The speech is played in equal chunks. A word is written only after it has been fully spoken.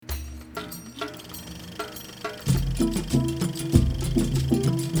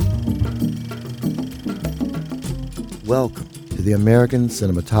Welcome to the American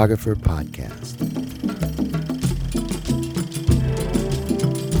Cinematographer Podcast.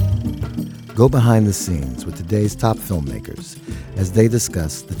 Go behind the scenes with today's top filmmakers as they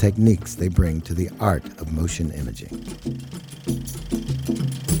discuss the techniques they bring to the art of motion imaging.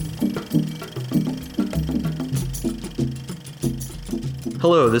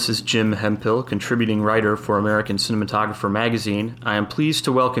 Hello, this is Jim Hemphill, contributing writer for American Cinematographer magazine. I am pleased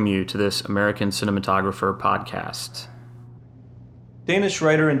to welcome you to this American Cinematographer podcast. Danish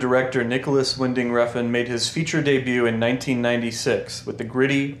writer and director Nicolas Winding Refn made his feature debut in 1996 with the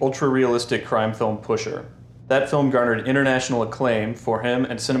gritty, ultra-realistic crime film Pusher. That film garnered international acclaim for him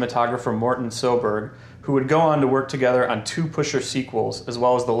and cinematographer Morten Søberg, who would go on to work together on two Pusher sequels, as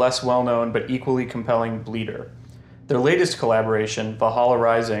well as the less well-known but equally compelling Bleeder. Their latest collaboration, Valhalla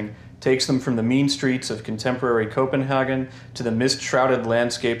Rising, takes them from the mean streets of contemporary Copenhagen to the mist-shrouded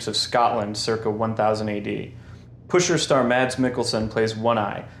landscapes of Scotland circa 1000 AD. Pusher star Mads Mikkelsen plays One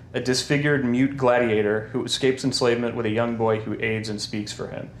Eye, a disfigured mute gladiator who escapes enslavement with a young boy who aids and speaks for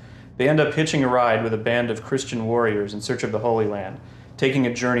him. They end up hitching a ride with a band of Christian warriors in search of the Holy Land, taking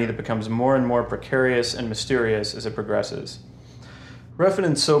a journey that becomes more and more precarious and mysterious as it progresses. Refn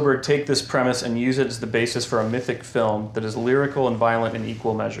and Søberg take this premise and use it as the basis for a mythic film that is lyrical and violent in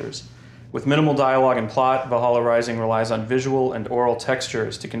equal measures. With minimal dialogue and plot, Valhalla Rising relies on visual and oral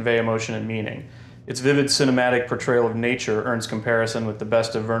textures to convey emotion and meaning. Its vivid cinematic portrayal of nature earns comparison with the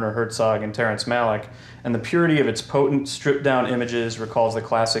best of Werner Herzog and Terrence Malick, and the purity of its potent, stripped-down images recalls the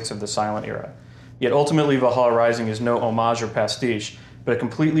classics of the silent era. Yet ultimately, Valhalla Rising is no homage or pastiche, but a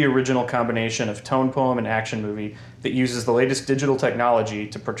completely original combination of tone poem and action movie that uses the latest digital technology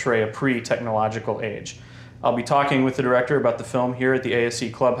to portray a pre-technological age. I'll be talking with the director about the film here at the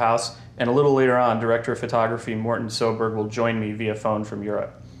ASC Clubhouse, and a little later on, director of photography Morten Søberg will join me via phone from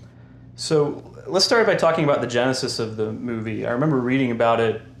Europe. So let's start by talking about the genesis of the movie. I remember reading about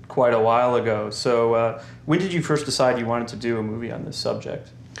it quite a while ago. So when did you first decide you wanted to do a movie on this subject?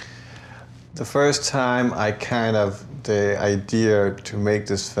 The first time the idea to make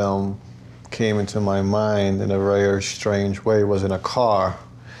this film came into my mind in a very strange way was in a car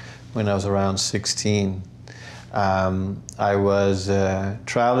when I was around 16. I was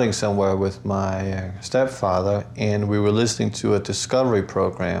traveling somewhere with my stepfather, and we were listening to a Discovery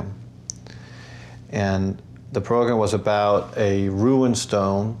program. And the program was about a ruined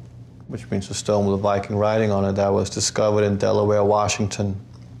stone, which means a stone with a Viking writing on it, that was discovered in Delaware, Washington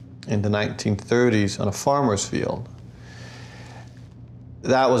in the 1930s on a farmer's field.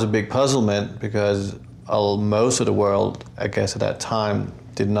 That was a big puzzlement because most of the world, I guess at that time,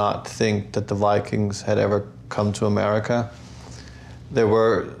 did not think that the Vikings had ever come to America. There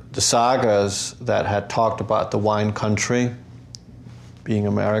were the sagas that had talked about the wine country being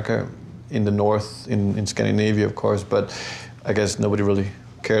America, in the north, in Scandinavia, of course, but I guess nobody really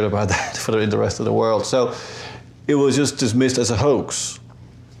cared about that for the rest of the world. So it was just dismissed as a hoax.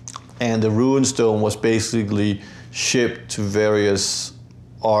 And the ruined stone was basically shipped to various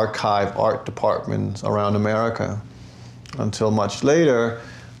archive art departments around America until much later,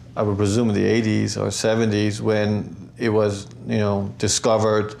 I would presume in the 80s or 70s, when it was,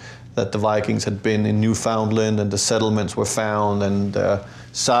 discovered that the Vikings had been in Newfoundland and the settlements were found, and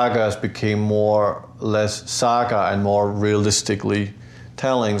sagas became more or less saga and more realistically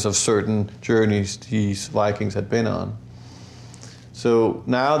tellings of certain journeys these Vikings had been on. So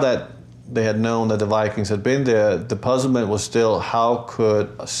now that they had known that the Vikings had been there, the puzzlement was still how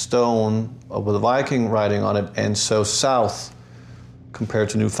could a stone with a Viking writing on it end so south compared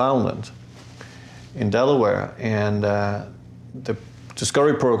to Newfoundland in Delaware. And the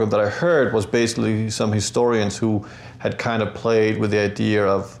Discovery program that I heard was basically some historians who had kind of played with the idea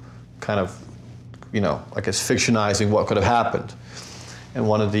of fictionizing what could have happened. And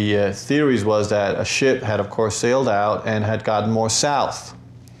one of the theories was that a ship had, of course, sailed out and had gotten more south.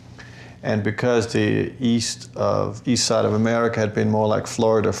 And because the east side of America had been more like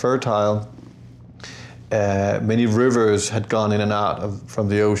Florida fertile, many rivers had gone in and out from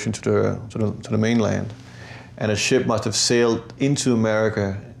the ocean to the mainland. And a ship must have sailed into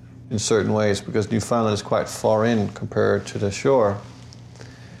America in certain ways because Newfoundland is quite far in compared to the shore.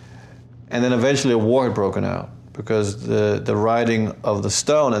 And then eventually a war had broken out because the writing of the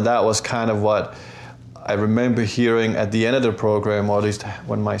stone, and that was kind of what I remember hearing at the end of the program, or at least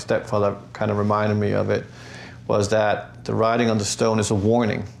when my stepfather kind of reminded me of it, was that the writing on the stone is a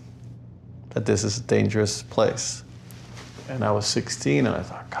warning that this is a dangerous place. And I was 16 and I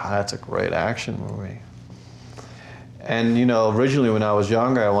thought, God, that's a great action movie. And, originally when I was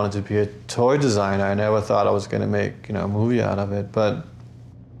younger, I wanted to be a toy designer. I never thought I was going to make, a movie out of it. But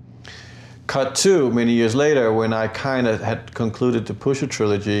cut to many years later, when I kind of had concluded the Pusher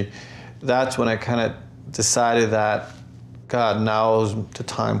trilogy, that's when I kind of decided that, God, now is the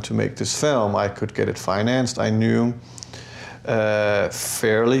time to make this film. I could get it financed. I knew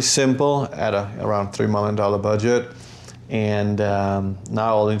fairly simple at around $3 million budget. And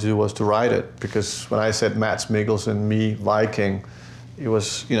now all I need to do was to write it. Because when I said Mads Mikkelsen, me, Viking, it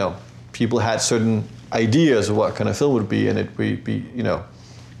was, people had certain ideas of what kind of film it would be, and it would be,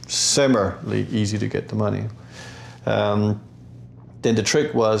 similarly easy to get the money. Then the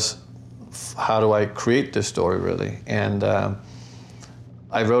trick was, how do I create this story, really? And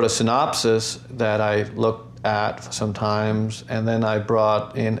I wrote a synopsis that I looked at for some times, and then I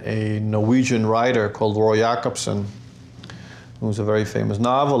brought in a Norwegian writer called Roy Jacobsen, who's a very famous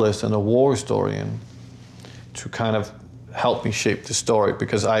novelist and a war historian, to kind of help me shape the story,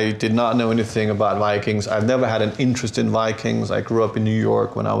 because I did not know anything about Vikings. I've never had an interest in Vikings. I grew up in New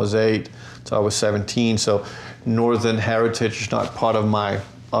York when I was 8, so I was 17, so Northern heritage is not part of my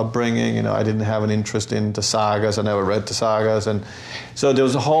upbringing. I didn't have an interest in the sagas. I never read the sagas, and so there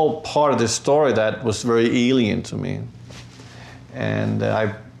was a whole part of this story that was very alien to me. And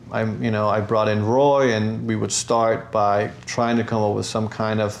I brought in Roy, and we would start by trying to come up with some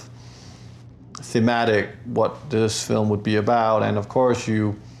kind of thematic, what this film would be about. And of course,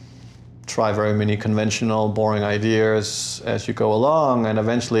 you try very many conventional, boring ideas as you go along, and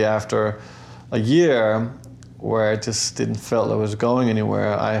eventually, after a year, where I just didn't feel I was going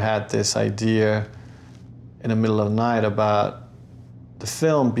anywhere, I had this idea in the middle of the night about the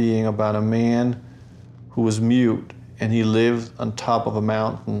film being about a man who was mute, and he lived on top of a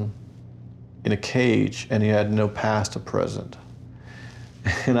mountain in a cage, and he had no past or present.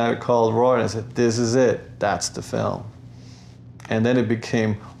 And I called Roy and I said, this is it, that's the film. And then it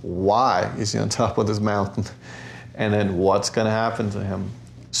became, why is he on top of this mountain? And then what's gonna happen to him?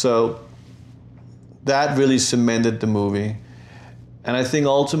 So that really cemented the movie. And I think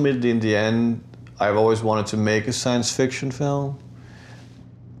ultimately, in the end, I've always wanted to make a science fiction film,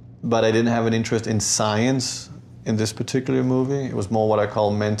 but I didn't have an interest in science in this particular movie. It was more what I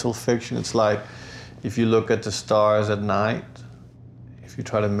call mental fiction. It's like, if you look at the stars at night, if you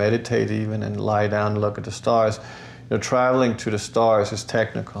try to meditate even and lie down and look at the stars, traveling to the stars is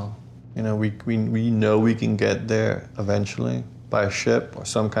technical. We know we can get there eventually by a ship or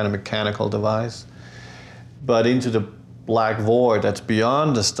some kind of mechanical device. But into the black void that's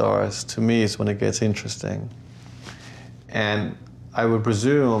beyond the stars, to me, is when it gets interesting. And I would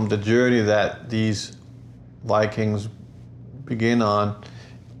presume the journey that these Vikings begin on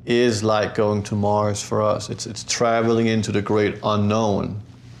is like going to Mars for us. It's traveling into the great unknown.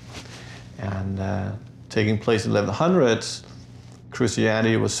 And taking place in the 1100s,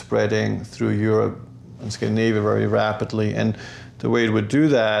 Christianity was spreading through Europe and Scandinavia very rapidly. And the way it would do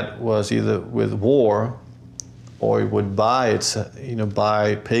that was either with war, or it would buy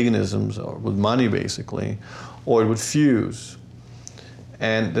paganisms, or with money basically, or it would fuse.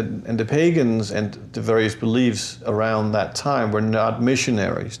 And the pagans and the various beliefs around that time were not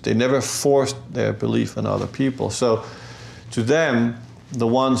missionaries. They never forced their belief on other people. So to them, the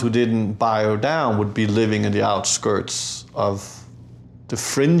ones who didn't bow down would be living in the outskirts of the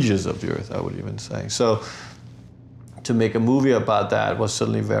fringes of the earth, I would even say. So to make a movie about that was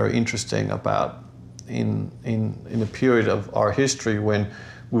certainly very interesting, about in a period of our history when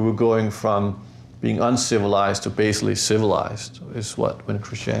we were going from being uncivilized to basically civilized, is when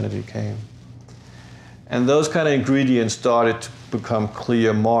Christianity came. And those kind of ingredients started to become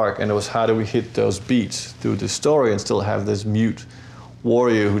clear mark, and it was, how do we hit those beats through the story and still have this mute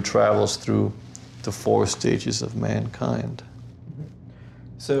warrior who travels through the 4 stages of mankind.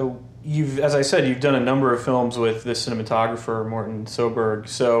 So as I said, you've done a number of films with this cinematographer, Morten Søberg.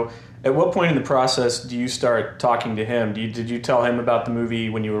 So at what point in the process do you start talking to him? Did you tell him about the movie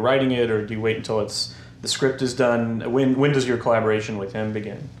when you were writing it, or do you wait until the script is done? When does your collaboration with him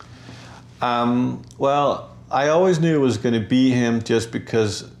begin? Well, I always knew it was going to be him, just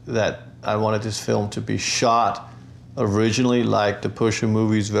because that I wanted this film to be shot originally like the Pusher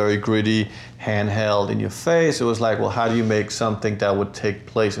movies, very gritty, handheld, in your face. It was like, well, how do you make something that would take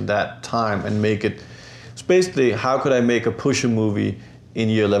place in that time and make it... It's basically, how could I make a Pusher movie in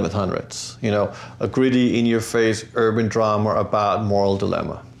year 1100s? A gritty, in-your-face urban drama about moral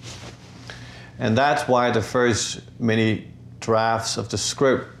dilemma. And that's why the first many drafts of the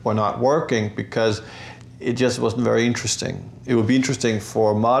script were not working, because it just wasn't very interesting. It would be interesting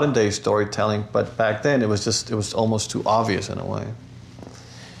for modern day storytelling, but back then it was almost too obvious in a way.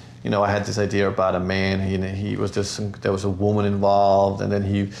 I had this idea about a man. He was just, there was a woman involved, and then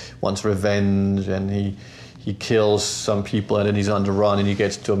he wants revenge, and he kills some people, and then he's on the run, and he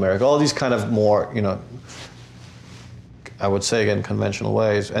gets to America. All these kind of more, I would say again, conventional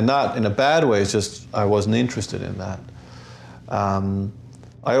ways, and not in a bad way. It's just I wasn't interested in that.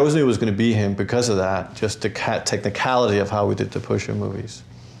 I always knew it was going to be him because of that, just the technicality of how we did the Pusher movies.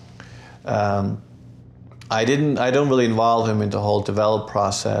 I don't really involve him in the whole develop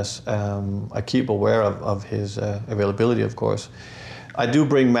process. I keep aware of his availability, of course. I do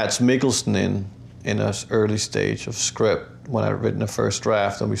bring Mads Mikkelsen in an early stage of script when I've written a first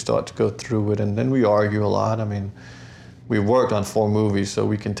draft, and we start to go through it, and then we argue a lot. I mean, we worked on 4 movies, so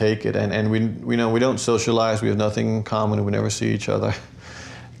we can take it, and we don't socialize. We have nothing in common. We never see each other,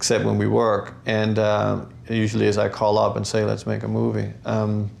 except when we work. And usually, as I call up and say, "Let's make a movie."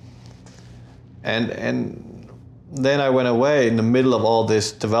 And then I went away in the middle of all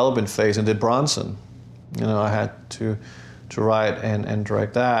this development phase and did Bronson. I had to write and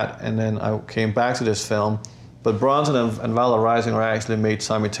direct that, and then I came back to this film. But Bronson and Valhalla Rising are actually made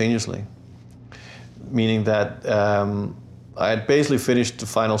simultaneously, meaning that I had basically finished the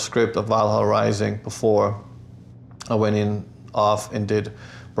final script of Valhalla Rising before I went off and did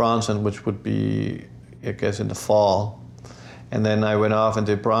Bronson, which would be, I guess, in the fall. And then I went off and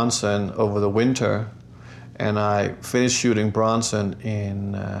did Bronson over the winter, and I finished shooting Bronson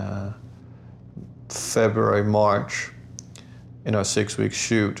in February, March, in our 6-week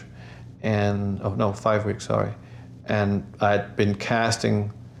shoot, 5 weeks, sorry. And I'd been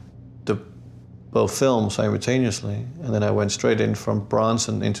casting both films simultaneously, and then I went straight in from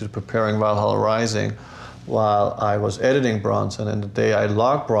Bronson into preparing Valhalla Rising while I was editing Bronson, and the day I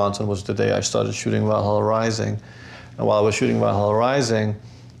logged Bronson was the day I started shooting Valhalla Rising. And while I was shooting Valhalla Rising,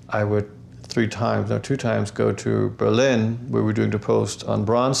 I would 2 times go to Berlin, where we were doing the post on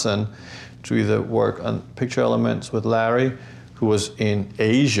Bronson, to either work on picture elements with Larry, who was in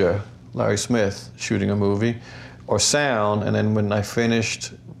Asia, Larry Smith, shooting a movie, or sound. And then when I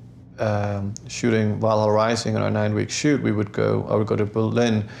finished shooting Valhalla Rising on our 9-week shoot, I would go to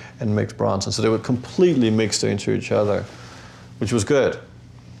Berlin and mix Bronson. So they were completely mixed into each other, which was good.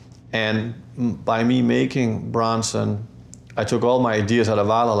 And by me making Bronson, I took all my ideas out of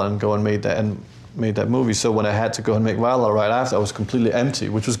Valhalla and made that movie. So when I had to go and make Valhalla right after, I was completely empty,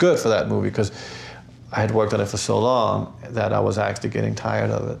 which was good for that movie because I had worked on it for so long that I was actually getting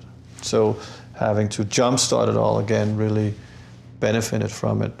tired of it. So having to jumpstart it all again really benefited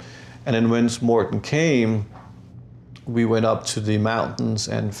from it. And then when Morten came, we went up to the mountains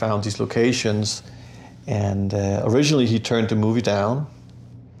and found these locations. And originally he turned the movie down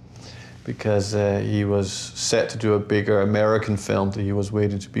because he was set to do a bigger American film that he was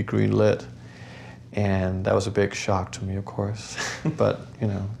waiting to be greenlit. And that was a big shock to me, of course. But,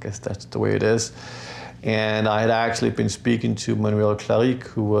 I guess that's the way it is. And I had actually been speaking to Manuel Claric,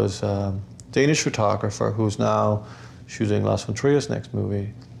 who was a Danish photographer who's now shooting Lars von Trier's next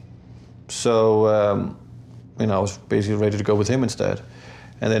movie. So, I was basically ready to go with him instead.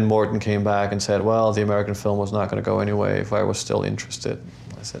 And then Morten came back and said, well, the American film was not going to go anyway if I was still interested.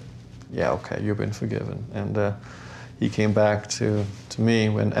 I said, yeah, okay, you've been forgiven. And he came back to me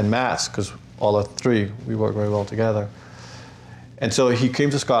and Mads, because all the 3, we work very well together. And so he came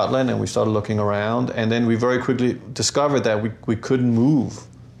to Scotland and we started looking around, and then we very quickly discovered that we couldn't move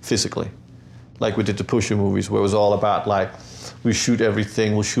physically, like we did the Pusher movies, where it was all about we shoot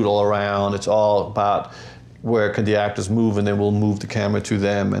everything, we'll shoot all around, it's all about where can the actors move, and then we'll move the camera to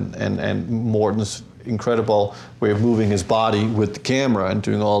them, and Morten's incredible way of moving his body with the camera and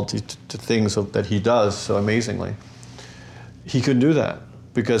doing all the things that he does so amazingly. He couldn't do that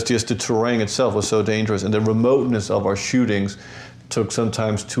because just the terrain itself was so dangerous, and the remoteness of our shootings took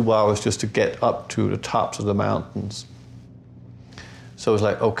sometimes 2 hours just to get up to the tops of the mountains. So it was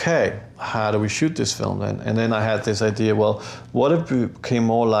like, okay, how do we shoot this film then? And then I had this idea, well, what if it became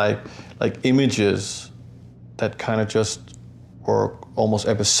more like images that kind of just were almost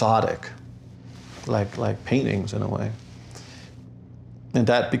episodic, like paintings in a way. And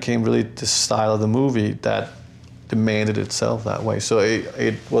that became really the style of the movie that demanded itself that way. So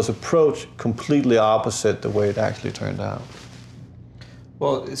it was approached completely opposite the way it actually turned out.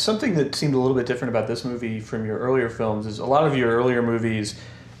 Well, something that seemed a little bit different about this movie from your earlier films is a lot of your earlier movies,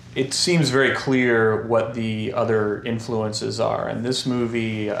 it seems very clear what the other influences are. And this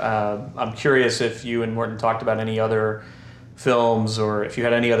movie, I'm curious if you and Morten talked about any other films or if you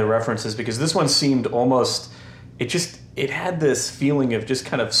had any other references, because this one seemed almost, it had this feeling of just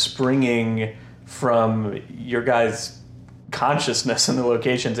kind of springing from your guys' consciousness in the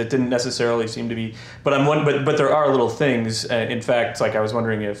locations. It didn't necessarily seem to be, but but there are little things. In fact, like I was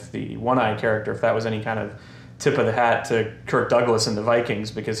wondering if the One-Eye character, if that was any kind of tip of the hat to Kirk Douglas in the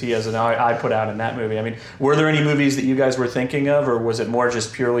Vikings, because he has an eye put out in that movie. I mean, were there any movies that you guys were thinking of, or was it more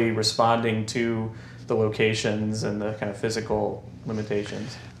just purely responding to the locations and the kind of physical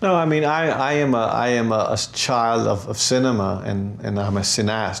limitations? No, I mean, I am a child of cinema, and I'm a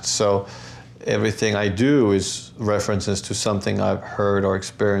cineast, so everything I do is references to something I've heard or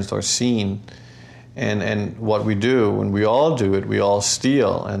experienced or seen. And what we do, and we all do it, we all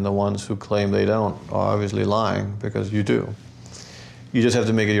steal, and the ones who claim they don't are obviously lying, because you do. You just have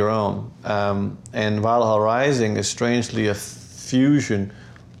to make it your own. And Valhalla Rising is strangely a fusion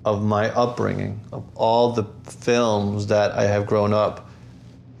of my upbringing, of all the films that I have grown up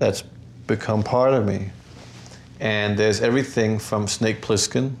that's become part of me. And there's everything from Snake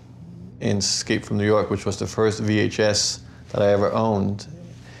Plissken in Escape from New York, which was the first VHS that I ever owned.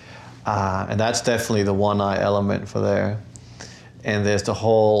 And that's definitely the One-Eye element for there. And there's the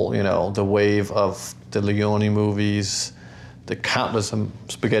whole, the wave of the Leone movies, the countless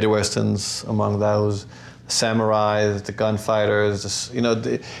spaghetti westerns among those, the samurai, the gunfighters,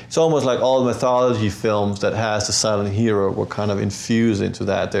 it's almost like all the mythology films that has the silent hero were kind of infused into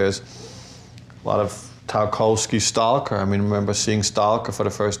that. There's a lot of Tarkovsky Stalker. I mean, I remember seeing Stalker for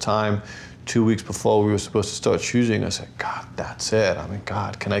the first time 2 weeks before we were supposed to start shooting. I said, God, that's it. I mean,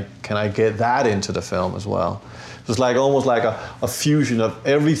 God, can I get that into the film as well? It was like almost like a fusion of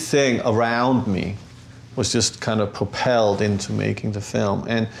everything around me was just kind of propelled into making the film.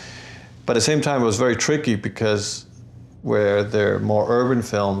 But at the same time, it was very tricky, because where there are more urban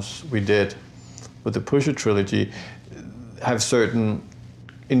films we did with the Pusher trilogy have certain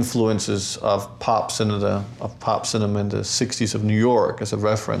influences of pop cinema in the 60s of New York as a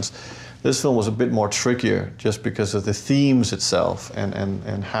reference. This film was a bit more trickier, just because of the themes itself and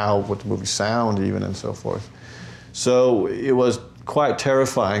what the movie sound even, and so forth. So it was quite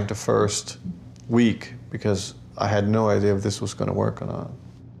terrifying the first week, because I had no idea if this was going to work or not.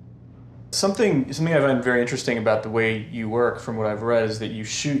 Something I find very interesting about the way you work, from what I've read, is that you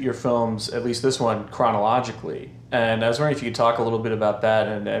shoot your films, at least this one, chronologically. And I was wondering if you could talk a little bit about that,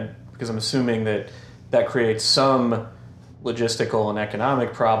 and because I'm assuming that creates some logistical and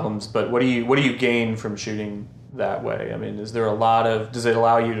economic problems, but what do you gain from shooting that way? I mean, does it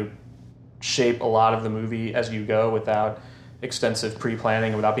allow you to shape a lot of the movie as you go without extensive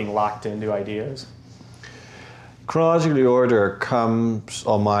pre-planning, without being locked into ideas? Chronologically order comes,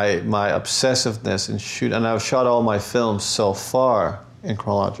 or my obsessiveness in shoot, and I've shot all my films so far in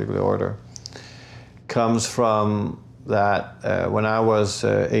chronological order, comes from that when I was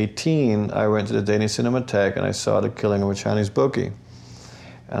 18, I went to the Danish Cinematheque and I saw The Killing of a Chinese Bookie.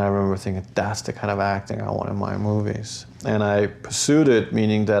 And I remember thinking, that's the kind of acting I want in my movies. And I pursued it,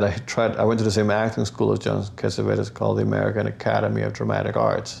 meaning that I went to the same acting school as John Cassavetes, called the American Academy of Dramatic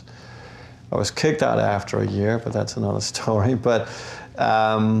Arts. I was kicked out after a year, but that's another story. But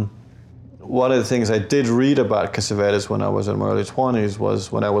one of the things I did read about Cassavetes when I was in my early 20s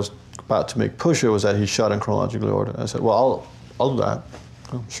was, when I was about to make Pusher, was that he shot in chronological order. I said, well, I'll do that.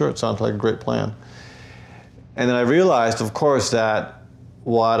 Oh, sure, it sounds like a great plan. And then I realized, of course, that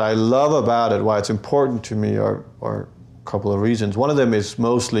what I love about it, why it's important to me, are a couple of reasons. One of them is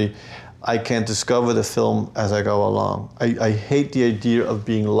mostly I can discover the film as I go along. I hate the idea of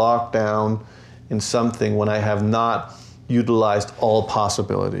being locked down in something when I have not utilized all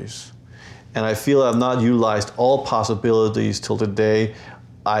possibilities. And I feel I've not utilized all possibilities till the day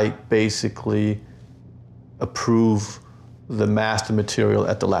I basically approve the master material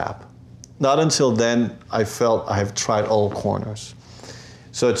at the lab. Not until then I felt I have tried all corners.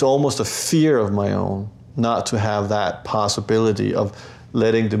 So it's almost a fear of my own not to have that possibility of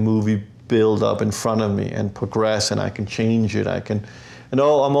letting the movie build up in front of me and progress, and I can change it.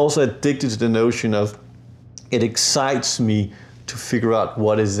 I'm also addicted to the notion of, it excites me to figure out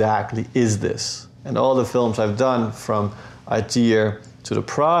what exactly is this. And all the films I've done, from idea to the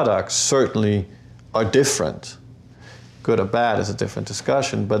product, certainly are different. Good or bad is a different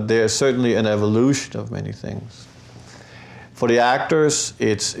discussion, but there's certainly an evolution of many things. For the actors,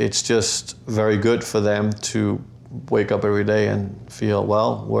 it's just very good for them to wake up every day and feel,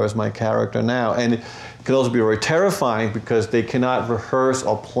 well, where's my character now? And it can also be very terrifying, because they cannot rehearse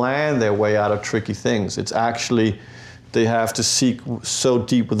or plan their way out of tricky things. It's actually, they have to seek so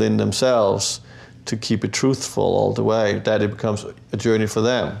deep within themselves to keep it truthful all the way that it becomes a journey for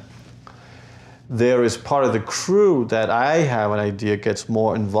them. There is part of the crew that I have an idea gets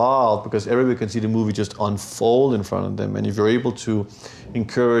more involved, because everybody can see the movie just unfold in front of them. And if you're able to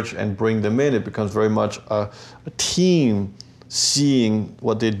encourage and bring them in, it becomes very much a team seeing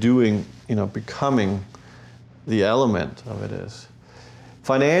what they're doing, becoming the element of it is.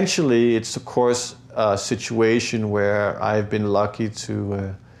 Financially, it's of course a situation where I've been lucky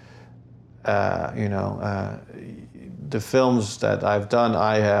to, the films that I've done,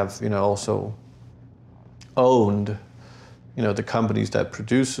 I have, also owned, the companies that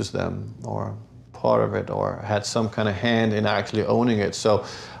produces them, or part of it, or had some kind of hand in actually owning it, so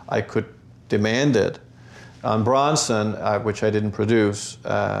I could demand it. On Bronson, which I didn't produce,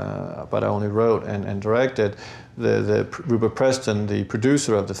 but I only wrote and directed, the Rupert Preston, the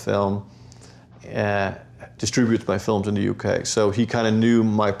producer of the film, distributes my films in the UK. So he kind of knew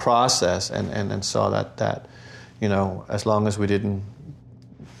my process and saw that as long as we didn't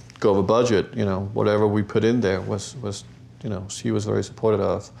go over budget, whatever we put in there was he was very supportive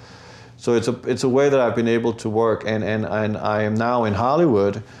of. So it's a way that I've been able to work, and I am now in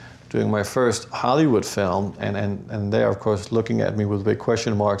Hollywood doing my first Hollywood film, and they're of course looking at me with big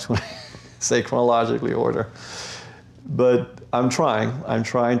question marks when I say chronologically order. But I'm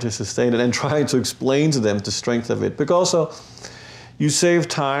trying to sustain it and trying to explain to them the strength of it. Because also, you save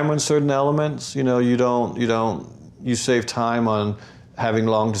time on certain elements. You save time on having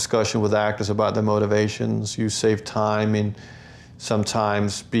long discussion with actors about their motivations. You save time in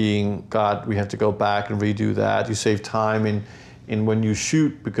sometimes being, God, we have to go back and redo that. You save time in when you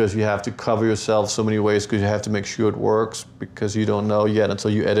shoot, because you have to cover yourself so many ways, because you have to make sure it works, because you don't know yet until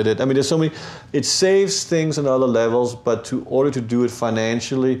you edit it. I mean, there's so many, it saves things on other levels, but in order to do it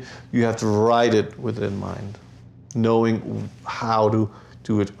financially, you have to write it with it in mind, knowing how to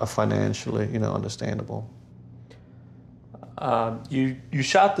do it financially, understandable. You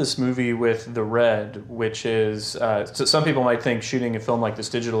shot this movie with the Red, which is, so some people might think shooting a film like this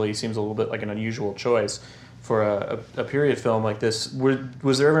digitally seems a little bit like an unusual choice for a period film like this.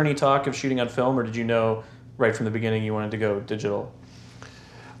 Was there ever any talk of shooting on film, or did you know right from the beginning you wanted to go digital?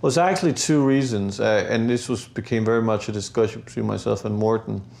 Well, it's actually two reasons, and this became very much a discussion between myself and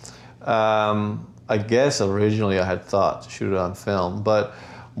Morten. I guess originally I had thought to shoot it on film, but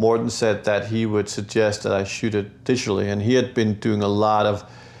Morten said that he would suggest that I shoot it digitally, and he had been doing a lot of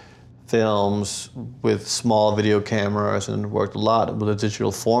films with small video cameras and worked a lot with a digital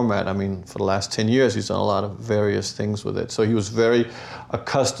format. I mean, for the last 10 years, he's done a lot of various things with it. So he was very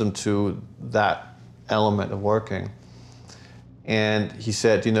accustomed to that element of working. And he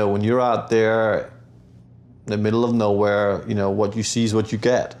said, when you're out there in the middle of nowhere, what you see is what you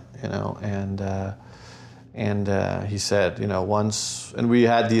get, and he said, once, and we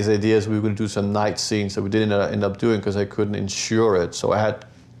had these ideas, we were going to do some night scenes that we didn't end up doing because I couldn't insure it. So I had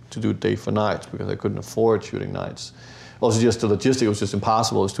to do day for night because I couldn't afford shooting nights. Also, just the logistics was just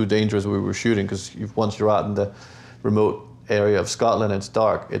impossible. It was too dangerous where we were shooting, because once you're out in the remote area of Scotland, it's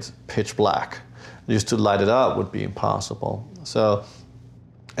dark, it's pitch black. Just to light it up would be impossible. So,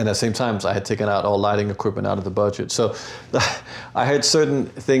 and at the same time, I had taken out all lighting equipment out of the budget. So I had certain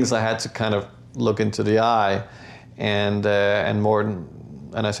things I had to kind of look into the eye, and Morten,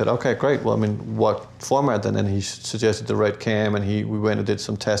 and I said, okay, great. Well, what format then? And he suggested the Red Cam, and we went and did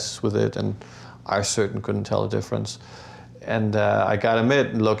some tests with it, and I certainly couldn't tell the difference. And I gotta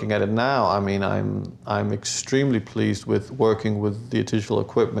admit, looking at it now, I'm extremely pleased with working with the digital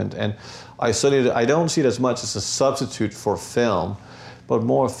equipment, and I don't see it as much as a substitute for film, but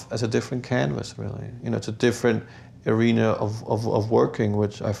more as a different canvas, really. It's a different arena of working,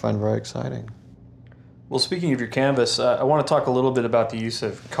 which I find very exciting. Well, speaking of your canvas, I want to talk a little bit about the use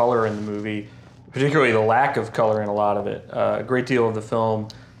of color in the movie, particularly the lack of color in a lot of it. A great deal of the film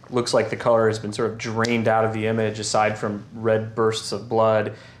looks like the color has been sort of drained out of the image, aside from red bursts of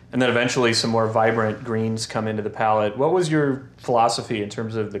blood, and then eventually some more vibrant greens come into the palette. What was your philosophy in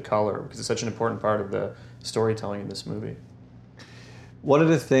terms of the color? Because it's such an important part of the storytelling in this movie. One of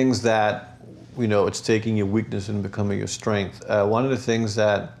the things that, it's taking your weakness and becoming your strength. One of the things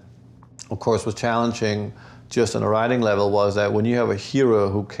that, of course, was challenging just on a writing level was that when you have a hero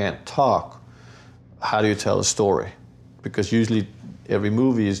who can't talk, how do you tell a story? Because usually every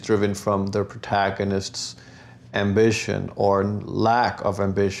movie is driven from their protagonist's ambition or lack of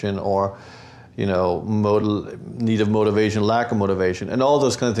ambition, or need of motivation, lack of motivation, and all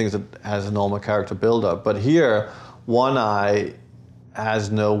those kind of things that has a normal character build-up. But here, One Eye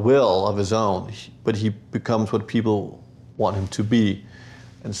has no will of his own, but he becomes what people want him to be.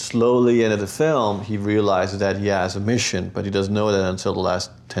 And slowly into the film, he realizes that he has a mission, but he doesn't know that until the last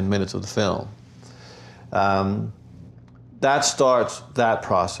 10 minutes of the film. That starts that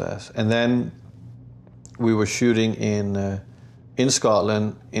process. And then we were shooting in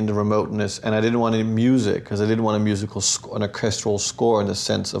Scotland, in the remoteness, and I didn't want any music, because I didn't want an orchestral score in the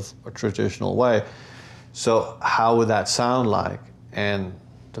sense of a traditional way. So how would that sound like? And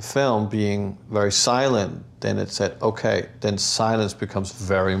the film being very silent, then it said, okay, then silence becomes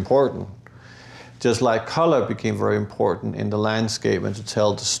very important. Just like color became very important in the landscape and to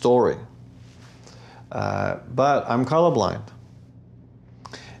tell the story. But I'm colorblind.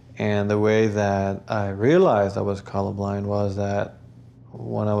 And the way that I realized I was colorblind was that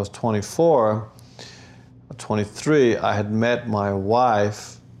when I was 24 or 23, I had met my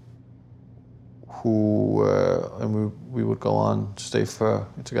wife, who, and we would go on to stay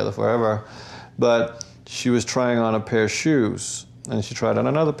together forever, but she was trying on a pair of shoes, and she tried on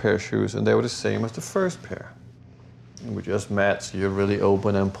another pair of shoes, and they were the same as the first pair. And we just met, so you're really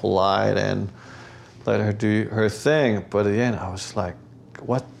open and polite and let her do her thing. But at the end, I was like,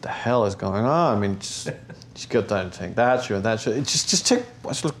 what the hell is going on? I mean, she got down and take that shoe and that shoe. Just take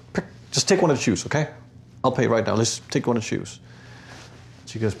one of the shoes, okay? I'll pay right now. Let's take one of the shoes.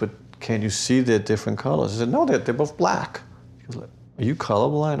 She goes, but can't you see they're different colors? I said, no, they're both black. She goes, are you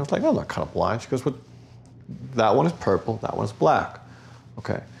colorblind? I was like, no, I'm not colorblind. She goes, but that one is purple, that one's black.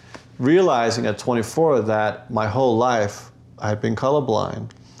 Okay. Realizing at 24 that my whole life I had been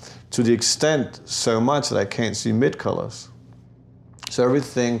colorblind, to the extent so much that I can't see mid-colors. So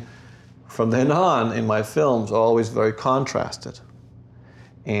everything from then on in my films are always very contrasted.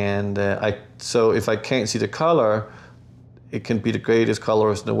 And so if I can't see the color, it can be the greatest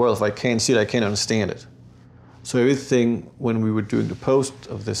colorist in the world. If I can't see it, I can't understand it. So everything, when we were doing the post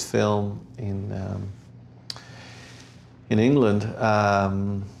of this film in England,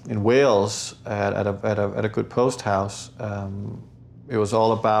 in Wales, at a good post house, it was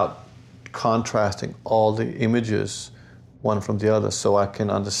all about contrasting all the images one from the other so I can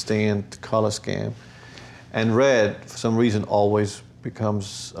understand the color scheme. And red, for some reason, always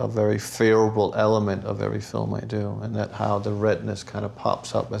becomes a very favorable element of every film I do, and that how the redness kind of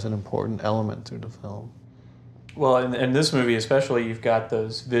pops up as an important element through the film. Well, in this movie especially, you've got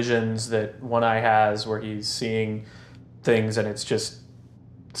those visions that One Eye has where he's seeing things and it's just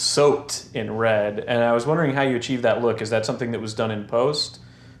soaked in red. And I was wondering how you achieved that look. Is that something that was done in post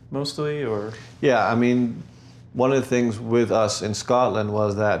mostly, or? Yeah, I mean, one of the things with us in Scotland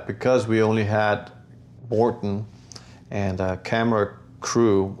was that because we only had Morton and a camera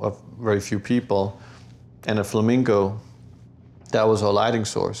crew of very few people and a flamingo, that was our lighting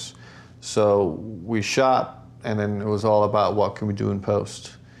source. So we shot, and then it was all about what can we do in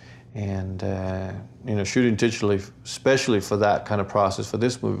post. And shooting digitally, especially for that kind of process for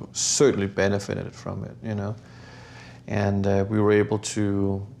this movie, certainly benefited from it, And we were able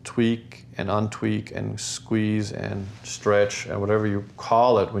to tweak and untweak and squeeze and stretch and whatever you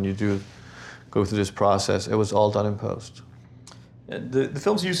call it when you go through this process. It was all done in post. The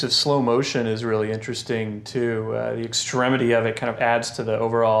film's use of slow motion is really interesting too. The extremity of it kind of adds to the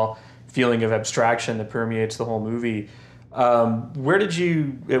overall feeling of abstraction that permeates the whole movie. At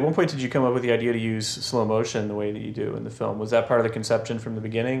one point did you come up with the idea to use slow motion the way that you do in the film? Was that part of the conception from the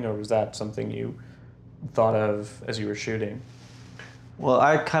beginning, or was that something you thought of as you were shooting? Well,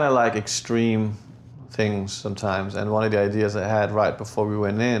 I kind of like extreme things sometimes, and one of the ideas I had right before we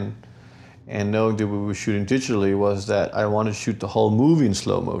went in, and knowing that we were shooting digitally, was that I wanted to shoot the whole movie in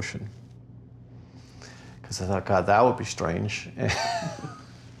slow motion. Because I thought, God, that would be strange.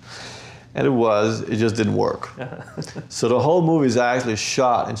 And it just didn't work. So the whole movie is actually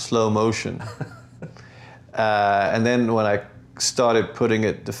shot in slow motion. And then when I started putting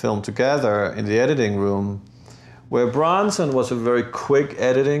the film together in the editing room, where Bronson was a very quick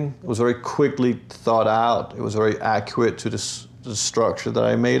editing, it was very quickly thought out, it was very accurate to the structure that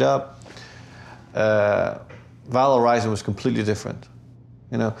I made up. Valhalla Rising was completely different.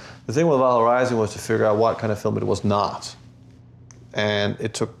 The thing with Valhalla Rising was to figure out what kind of film it was not. And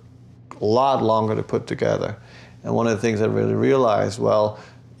it took a lot longer to put together. And one of the things I really realized,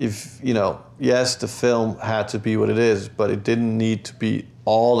 yes, the film had to be what it is, but it didn't need to be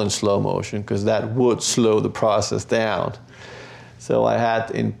all in slow motion because that would slow the process down. So I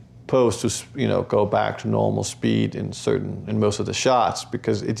had in post to go back to normal speed in most of the shots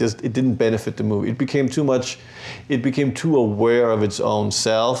because it didn't benefit the movie. It became too aware of its own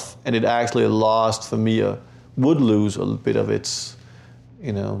self, and it actually would lose a little bit of its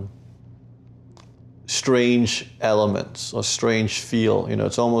strange elements or strange feel.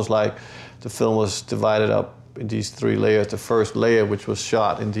 It's almost like the film was divided up in these 3 layers. The first layer, which was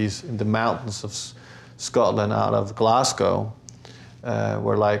shot in the mountains of Scotland out of Glasgow,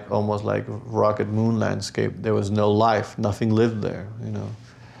 were almost like rugged moon landscape. There was no life, nothing lived there.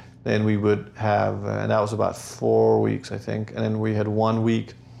 Then we would have, and that was about 4 weeks, I think. And then we had 1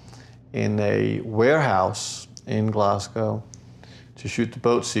 week in a warehouse in Glasgow to shoot the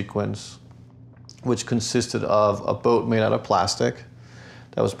boat sequence. which consisted of a boat made out of plastic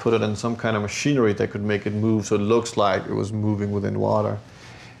that was put in some kind of machinery that could make it move so it looks like it was moving within water.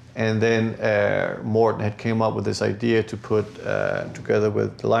 And then Morton had came up with this idea to put, together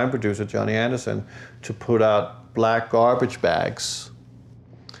with the line producer, Johnny Anderson, to put out black garbage bags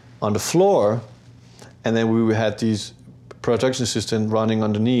on the floor, and then we had these production assistants running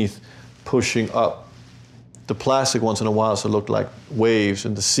underneath, pushing up the plastic once in a while so it looked like waves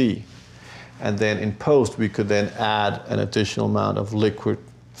in the sea. And then in post, we could then add an additional amount of liquid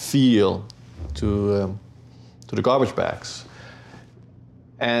feel to the garbage bags.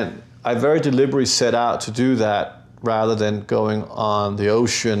 And I very deliberately set out to do that rather than going on the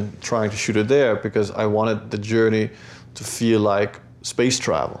ocean trying to shoot it there, because I wanted the journey to feel like space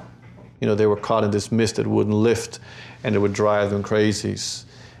travel. You know, they were caught in this mist that wouldn't lift and it would drive them crazy.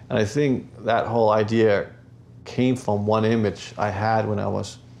 And I think that whole idea came from one image I had when I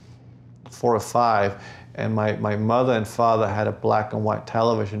was 4 or 5, and my mother and father had a black and white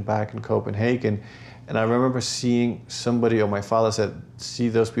television back in Copenhagen, and I remember seeing somebody, or my father said, see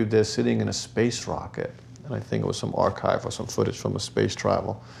those people there sitting in a space rocket, and I think it was some archive or some footage from a space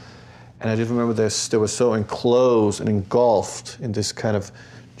travel, and I just remember they were so enclosed and engulfed in this kind of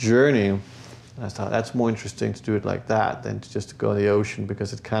journey, and I thought that's more interesting to do it like that than just to go in the ocean,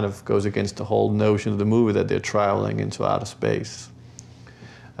 because it kind of goes against the whole notion of the movie that they're traveling into outer space.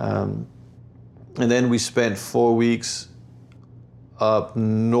 And then we spent 4 weeks up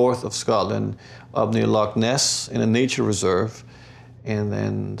north of Scotland, up near Loch Ness in a nature reserve. And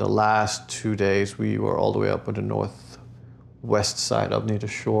then the last 2 days we were all the way up on the northwest side, up near the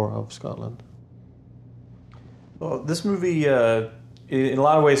shore of Scotland. Well, this movie, in a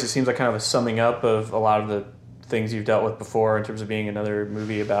lot of ways, it seems like kind of a summing up of a lot of the things you've dealt with before in terms of being another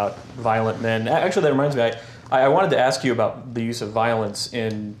movie about violent men. Actually, that reminds me, I wanted to ask you about the use of violence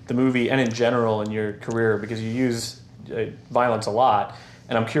in the movie and in general in your career, because you use violence a lot,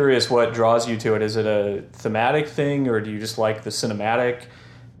 and I'm curious what draws you to it. Is it a thematic thing, or do you just like the cinematic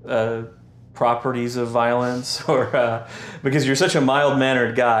properties of violence, or because you're such a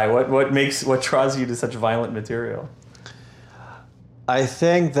mild-mannered guy, what draws you to such violent material? I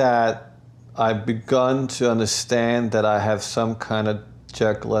think that I've begun to understand that I have some kind of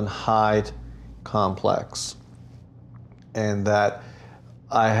Jekyll and Hyde complex, and that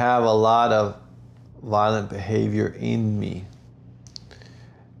I have a lot of violent behavior in me.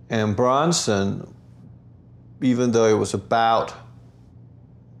 And Bronson, even though it was about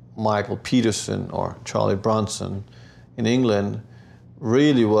Michael Peterson or Charlie Bronson in England,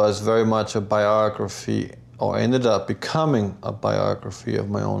 really was very much a biography, or ended up becoming a biography of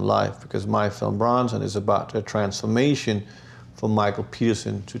my own life, because my film Bronson is about the transformation from Michael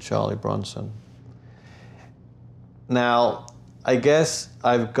Peterson to Charlie Bronson. Now, I guess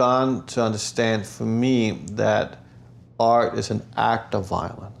I've gone to understand for me that art is an act of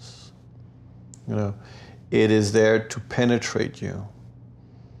violence. You know, it is there to penetrate you,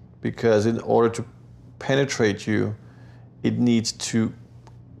 because in order to penetrate you, it needs to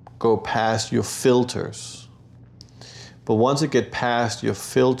go past your filters. But once it gets past your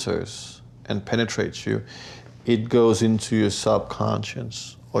filters and penetrates you, it goes into your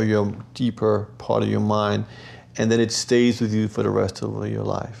subconscious or your deeper part of your mind, and then it stays with you for the rest of your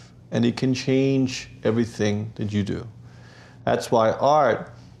life. And it can change everything that you do. That's why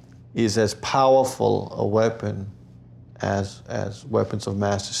art is as powerful a weapon as weapons of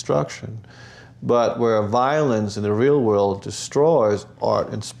mass destruction. But where violence in the real world destroys,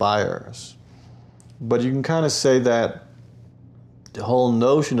 art inspires. But you can kind of say that the whole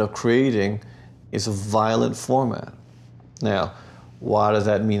notion of creating is a violent format. Now, why does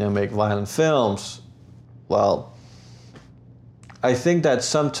that mean I make violent films? Well, I think that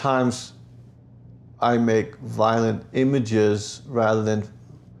sometimes I make violent images rather than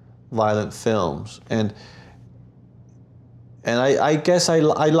violent films. And I guess I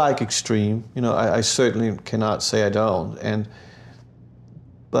like extreme. You know, I certainly cannot say I don't.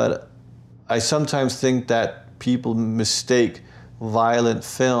 But I sometimes think that people mistake violent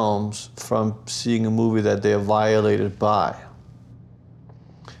films from seeing a movie that they are violated by.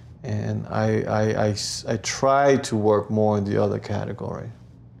 And I try to work more in the other category.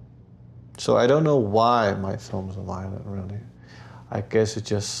 So I don't know why my films are violent, really. I guess it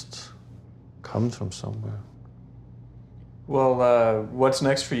just comes from somewhere. Well, what's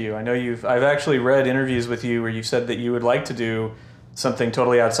next for you? I know I've actually read interviews with you where you've said that you would like to do something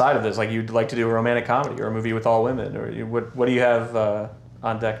totally outside of this, like you'd like to do a romantic comedy or a movie with all women, or what do you have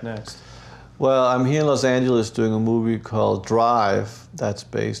on deck next? Well, I'm here in Los Angeles doing a movie called Drive that's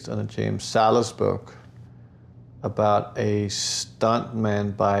based on a James Sallis book. about a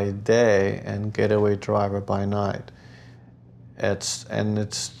stuntman by day and getaway driver by night. It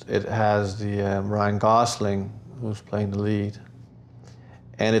has the Ryan Gosling who's playing the lead,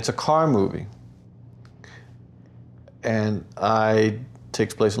 and it's a car movie. And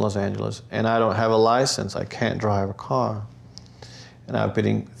takes place in Los Angeles, and I don't have a license. I can't drive a car, and I've been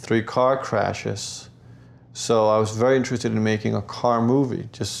in 3 car crashes. So I was very interested in making a car movie,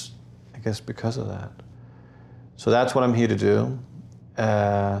 just I guess because of that. So that's what I'm here to do.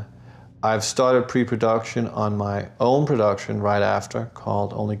 I've started pre-production on my own production right after,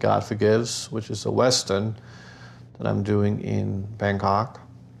 called Only God Forgives, which is a Western that I'm doing in Bangkok.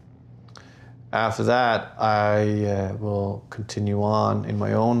 After that, I will continue on in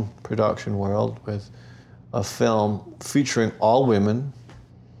my own production world with a film featuring all women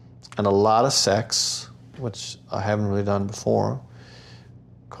and a lot of sex, which I haven't really done before,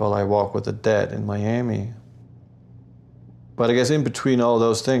 called I Walk with the Dead in Miami. But I guess in between all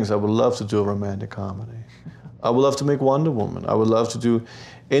those things, I would love to do a romantic comedy. I would love to make Wonder Woman. I would love to do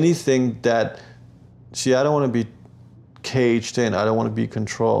anything that, I don't want to be caged in. I don't want to be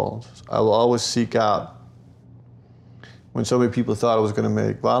controlled. I will always seek out. When so many people thought I was going to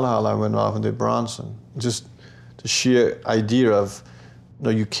make Valhalla, I went off and did Bronson. Just the sheer idea of,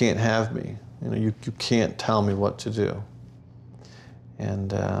 no, you can't have me. You can't tell me what to do.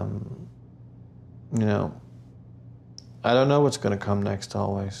 And, I don't know what's going to come next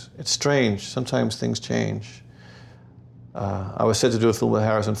always. It's strange. Sometimes things change. I was set to do a film with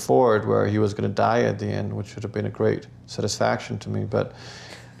Harrison Ford where he was going to die at the end, which would have been a great satisfaction to me. But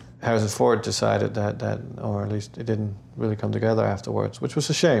Harrison Ford decided that, or at least it didn't really come together afterwards, which was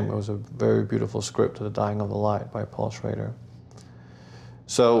a shame. It was a very beautiful script, The Dying of the Light by Paul Schrader.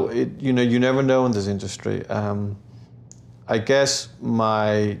 So, you never know in this industry. I guess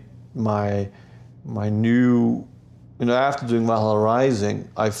my new, after doing Valhalla Rising,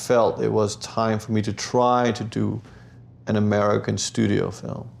 I felt it was time for me to try to do an American studio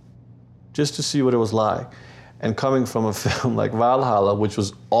film, just to see what it was like. And coming from a film like Valhalla, which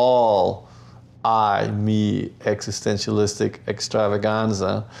was all me, existentialistic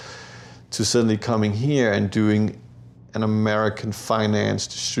extravaganza, to suddenly coming here and doing an American finance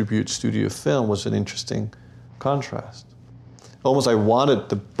distribute studio film was an interesting contrast. Almost I wanted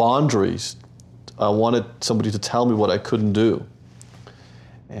the boundaries. I wanted somebody to tell me what I couldn't do.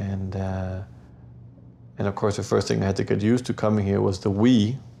 And of course, the first thing I had to get used to coming here was the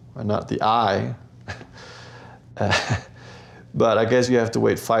we, and not the I. But I guess you have to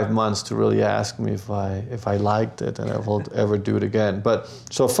wait 5 months to really ask me if I liked it and if I'll ever do it again. But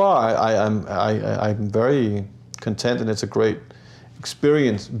so far, I'm very content, and it's a great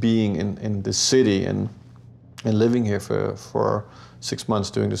experience being in this city and living here for 6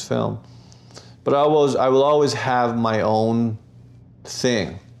 months doing this film. But I will always have my own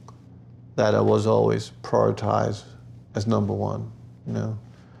thing that I was always prioritized as number one,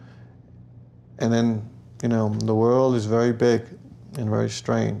 And then, the world is very big and very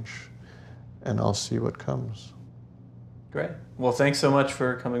strange, and I'll see what comes. Great. Well, thanks so much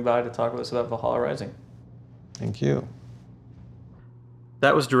for coming by to talk with us about Valhalla Rising. Thank you.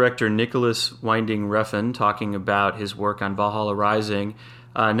 That was director Nicholas Winding Refn talking about his work on Valhalla Rising.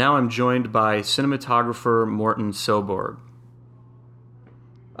 Now I'm joined by cinematographer Morten Søborg.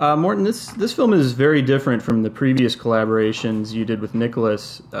 Morten, this film is very different from the previous collaborations you did with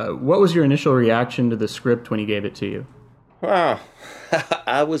Nicholas. What was your initial reaction to the script when he gave it to you? Wow,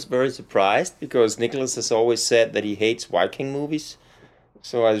 I was very surprised because Nicholas has always said that he hates Viking movies.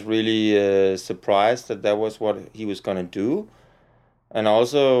 So I was really surprised that was what he was going to do. And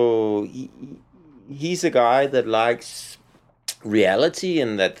also, he's a guy that likes reality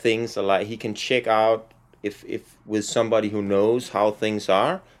and that things are like he can check out if with somebody who knows how things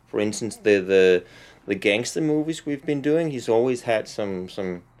are. For instance, the gangster movies we've been doing, he's always had some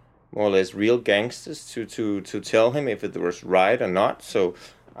more or less real gangsters to tell him if it was right or not. So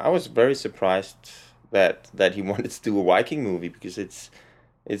I was very surprised that he wanted to do a Viking movie because it's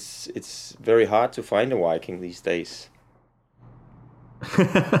very hard to find a Viking these days.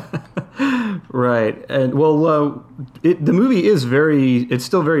 Right. And well, the movie is it's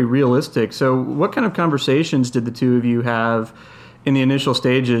still very realistic. So what kind of conversations did the two of you have in the initial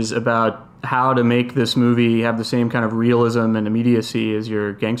stages about how to make this movie have the same kind of realism and immediacy as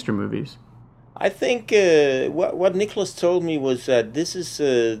your gangster movies? I think what Nicholas told me was that this is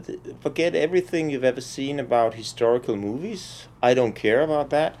forget everything you've ever seen about historical movies. I don't care about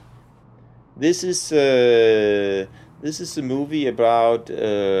that. This is a movie about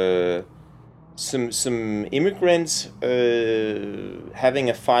some immigrants having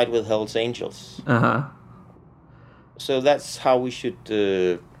a fight with Hell's Angels. Uh-huh. so that's how we should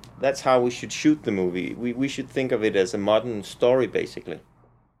shoot the movie. We should think of it as a modern story, basically.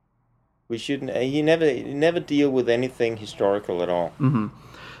 We shouldn't. He never deal with anything historical at all. Mm-hmm.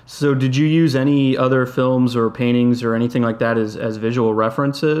 So, did you use any other films or paintings or anything like that as visual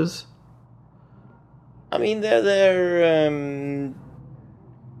references? I mean, they're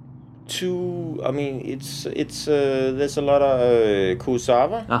two. I mean, it's there's a lot of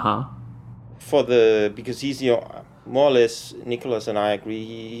Kurosawa. Because he's more or less, Nicholas and I agree.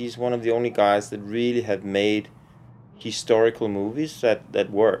 He's one of the only guys that really have made historical movies that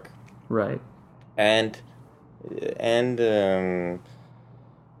work. Right. And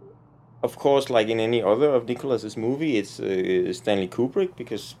of course, like in any other of Nicholas's movie, it's Stanley Kubrick,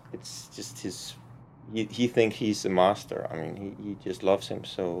 because it's just his. He thinks he's a master. I mean, he just loves him.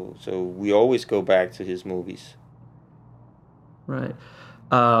 So we always go back to his movies. Right.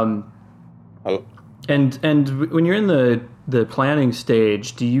 And when you're in the planning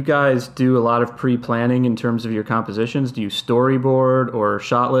stage, do you guys do a lot of pre-planning in terms of your compositions? Do you storyboard or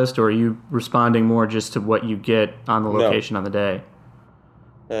shot list, or are you responding more just to what you get on the location on the day?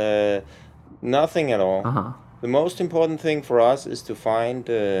 Nothing at all. Uh-huh. The most important thing for us is to find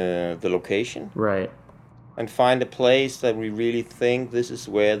the location. Right. And find a place that we really think this is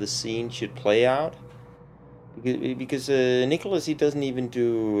where the scene should play out. Because Nicholas, he doesn't even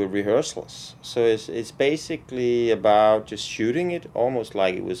do rehearsals. So it's basically about just shooting it, almost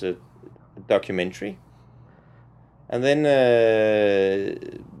like it was a documentary. And then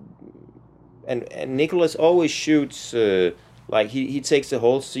and Nicholas always shoots like he takes the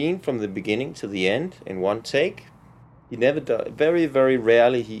whole scene from the beginning to the end in one take. He never does. Very, very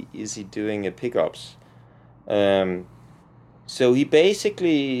rarely is he doing pickups. So he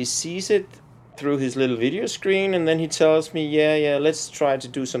basically sees it through his little video screen, and then he tells me, yeah, let's try to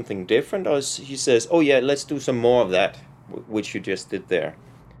do something different. Or he says, oh yeah, let's do some more of that, which you just did there.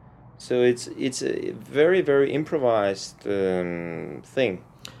 So it's a very, very improvised thing,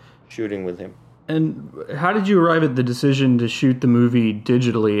 shooting with him. And how did you arrive at the decision to shoot the movie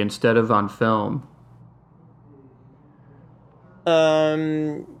digitally instead of on film?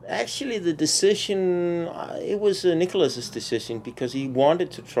 Actually, the decision, it was Nicholas's decision, because he wanted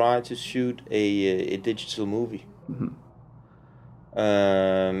to try to shoot a digital movie. Mm-hmm.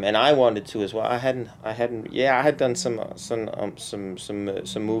 And I wanted to as well. I had done some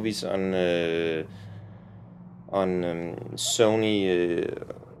movies on Sony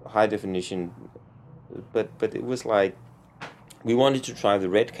high definition, but it was like we wanted to try the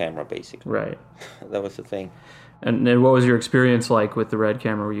red camera, basically. Right. That was the thing. And what was your experience like with the red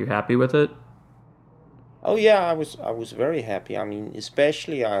camera? Were you happy with it? Oh yeah, I was very happy. I mean,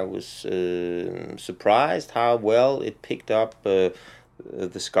 especially I was surprised how well it picked up the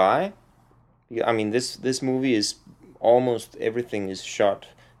sky. I mean, this movie is almost everything is shot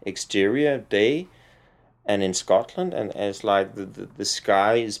exterior, day, and in Scotland, and it's like the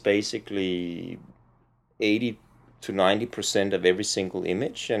sky is basically 80 to 90% of every single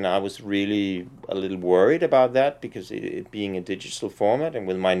image, and I was really a little worried about that, because it being a digital format, and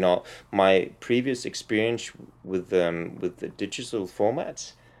with my previous experience with the digital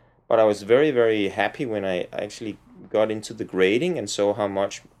formats. But I was very, very happy when I actually got into the grading and saw how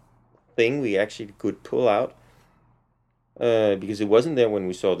much thing we actually could pull out, because it wasn't there when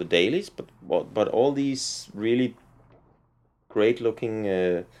we saw the dailies, but all these really great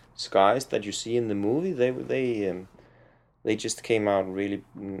looking skies that you see in the movie, they just came out really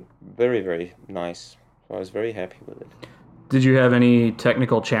very, very nice. So I was very happy with it. Did you have any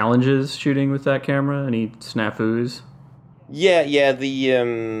technical challenges shooting with that camera? Any snafus? Yeah.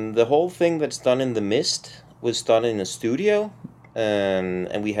 The whole thing that's done in the mist was done in a studio,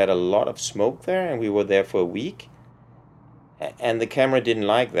 and we had a lot of smoke there, and we were there for a week. And the camera didn't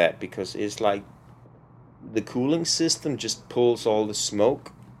like that, because it's like the cooling system just pulls all the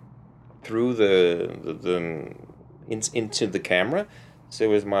smoke through into the camera. So it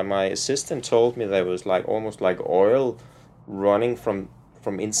was my assistant told me there was like almost like oil running from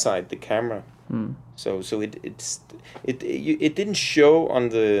inside the camera. So it didn't show on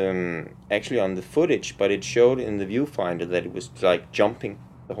the actually on the footage, but it showed in the viewfinder that it was like jumping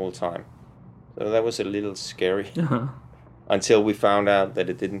the whole time. So that was a little scary. Uh-huh. Until we found out that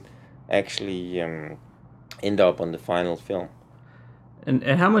it didn't actually end up on the final film. And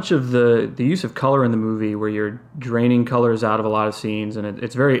how much of the use of color in the movie, where you're draining colors out of a lot of scenes, and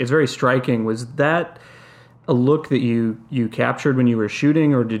it's very striking, was that a look that you captured when you were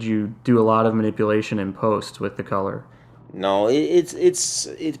shooting, or did you do a lot of manipulation in post with the color? No, it's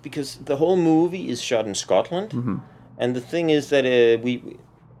because the whole movie is shot in Scotland, mm-hmm. and the thing is that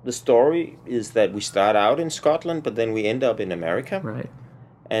the story is that we start out in Scotland, but then we end up in America. Right.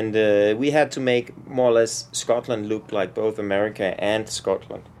 And we had to make more or less Scotland look like both America and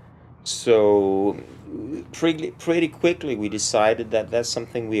Scotland. So pretty quickly we decided that that's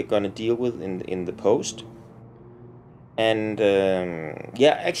something we are going to deal with in the post. And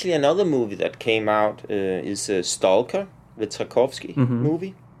actually another movie that came out is Stalker, the Tarkovsky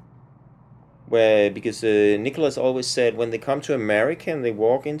movie. Because Nicholas always said when they come to America and they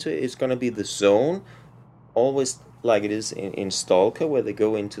walk into it, it's going to be the zone, always like it is in Stalker, where they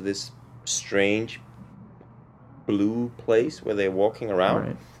go into this strange blue place where they're walking around.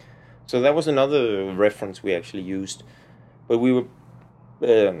 Right. So that was another reference we actually used. But we were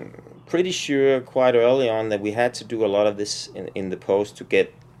pretty sure quite early on that we had to do a lot of this in the post to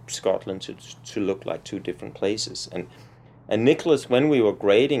get Scotland to look like two different places. And Nicholas, when we were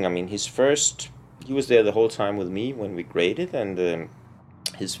grading, I mean, he was there the whole time with me when we graded, and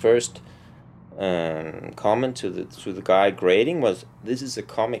his first comment to the guy grading was, "This is a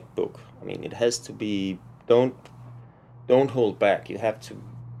comic book. I mean, it has to be. Don't hold back. You have to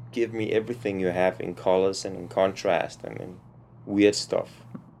give me everything you have in colors and in contrast and in weird stuff."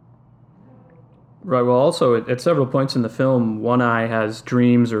 Right. Well, also at several points in the film, One Eye has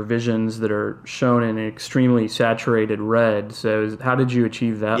dreams or visions that are shown in extremely saturated red. So, how did you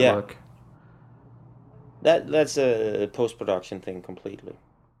achieve that look? That's a post-production thing completely.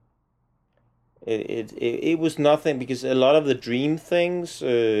 It was nothing, because a lot of the dream things,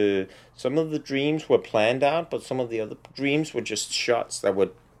 some of the dreams were planned out, but some of the other dreams were just shots that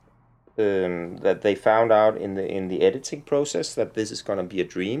would that they found out in the editing process that this is going to be a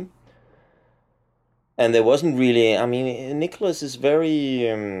dream. And there wasn't really, I mean, Nicholas is very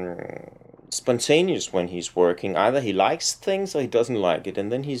spontaneous when he's working. Either he likes things or he doesn't like it,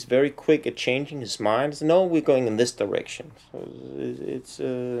 and then he's very quick at changing his mind. So, no, we're going in this direction. So it's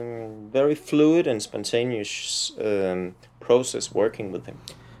a very fluid and spontaneous process working with him.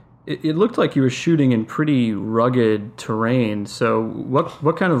 It looked like you were shooting in pretty rugged terrain. So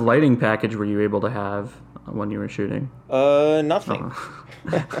what kind of lighting package were you able to have when you were shooting? Nothing.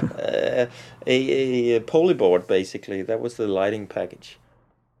 A polyboard, basically. That was the lighting package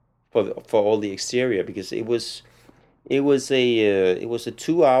for all the exterior, because it was a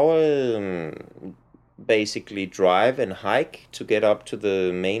 2-hour basically drive and hike to get up to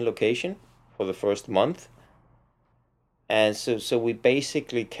the main location for the first month, and so we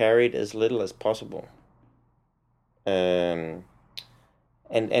basically carried as little as possible. And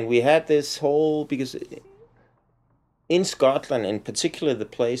we had this whole, because in Scotland, in particular the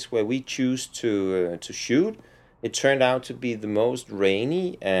place where we choose to shoot, it turned out to be the most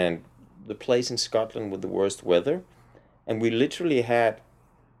rainy and the place in Scotland with the worst weather. And we literally had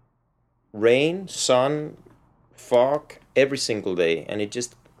rain, sun, fog every single day. And it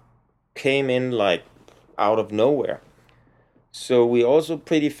just came in like out of nowhere. So we also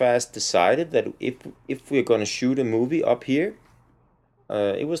pretty fast decided that if we're going to shoot a movie up here,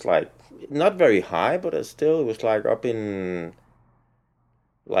 it was like not very high, but still it was like up in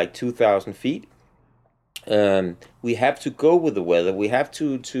like 2,000 feet. We have to go with the weather. We have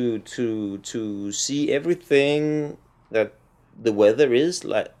to see everything that the weather is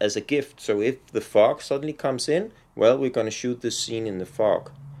like as a gift. So if the fog suddenly comes in, well, we're going to shoot this scene in the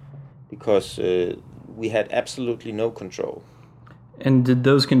fog, because we had absolutely no control. And did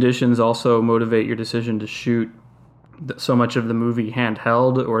those conditions also motivate your decision to shoot so much of the movie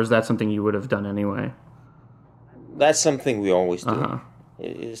handheld, or is that something you would have done anyway? That's something we always do. Uh-huh.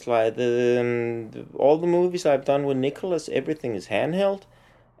 It's like all the movies I've done with Nicholas, everything is handheld,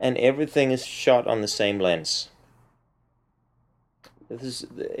 and everything is shot on the same lens.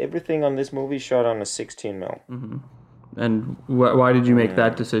 Everything on this movie is shot on a 16mm. Mm-hmm. And why did you make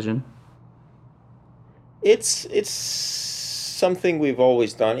that decision? It's something we've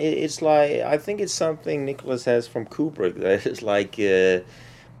always done. It's like, I think it's something Nicholas has from Kubrick. That is like,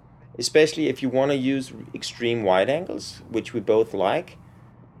 especially if you want to use extreme wide angles, which we both like.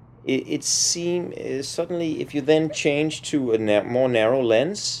 It seems suddenly, if you then change to a more narrow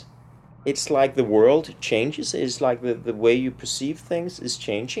lens, it's like the world changes. It's like the way you perceive things is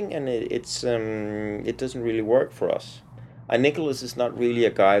changing, and it doesn't really work for us. Nicholas is not really a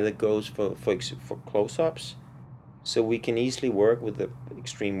guy that goes for close-ups, so we can easily work with the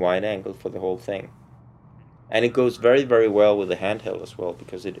extreme wide angle for the whole thing. And it goes very, very well with the handheld as well,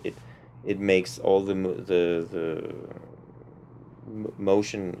 because it makes all the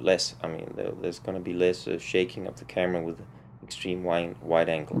motion less. I mean, there's going to be less shaking of the camera with extreme wide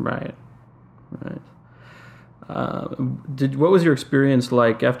angle. Right. What was your experience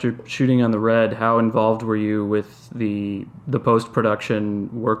like after shooting on the Red? How involved were you with the post-production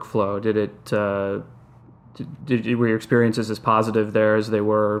workflow? Were your experiences as positive there as they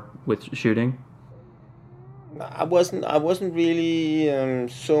were with shooting? I wasn't really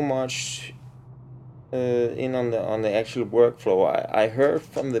so much in on the actual workflow. I heard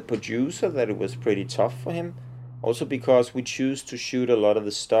from the producer that it was pretty tough for him, also because we choose to shoot a lot of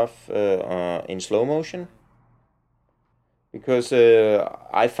the stuff in slow motion. Because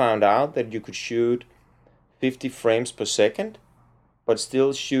I found out that you could shoot 50 frames per second, but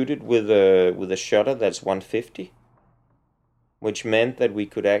still shoot it with a shutter that's 150, which meant that we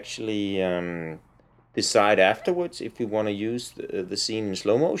could actually decide afterwards if we want to use the scene in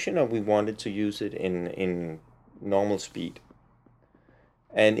slow motion or we wanted to use it in normal speed.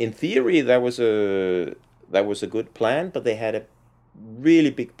 And in theory, that was a good plan, but they had a really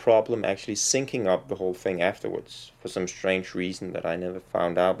big problem actually syncing up the whole thing afterwards for some strange reason that I never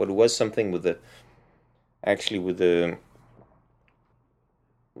found out. But it was something with the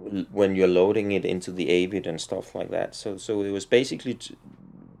when you're loading it into the Avid and stuff like that. So it was basically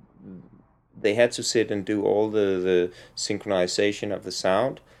they had to sit and do all the synchronization of the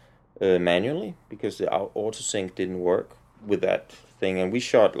sound manually because the autosync didn't work with that thing. And we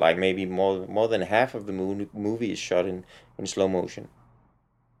shot like maybe more than half of the movie is shot in slow motion,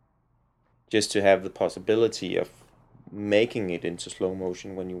 just to have the possibility of making it into slow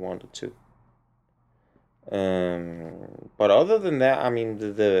motion when you wanted to. But other than that, I mean,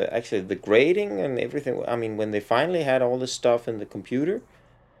 the grading and everything, I mean, when they finally had all the stuff in the computer,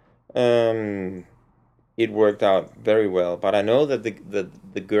 it worked out very well. But I know that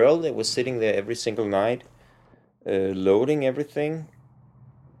the girl that was sitting there every single night loading everything,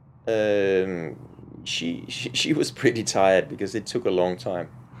 she was pretty tired because it took a long time.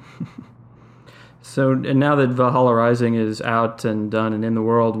 So, and now that Valhalla Rising is out and done and in the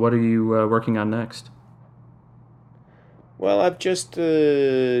world, what are you working on next? Well, I've just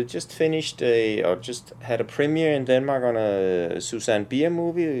finished just had a premiere in Denmark on a Susanne Bier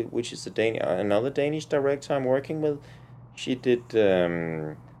movie, which is another Danish director I'm working with. She did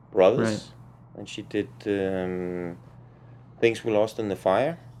Brothers, right. And she did Things We Lost in the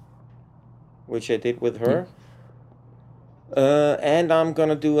Fire, which I did with her. And I'm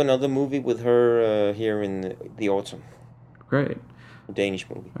gonna do another movie with her here in the autumn. Great. A Danish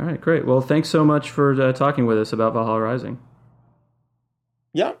movie. All right, great. Well, thanks so much for talking with us about Valhalla Rising.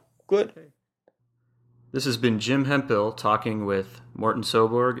 Yeah, good. This has been Jim Hemphill talking with Morten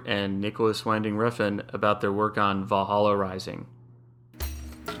Søborg and Nicholas Winding Refn about their work on Valhalla Rising.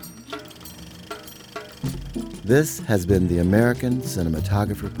 This has been the American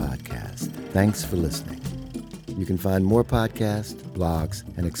Cinematographer Podcast. Thanks for listening. You can find more podcasts, blogs,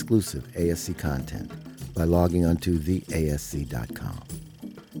 and exclusive ASC content by logging onto theasc.com.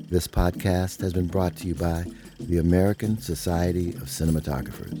 This podcast has been brought to you by the American Society of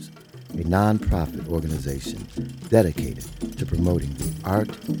Cinematographers, a nonprofit organization dedicated to promoting the art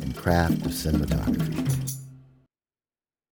and craft of cinematography.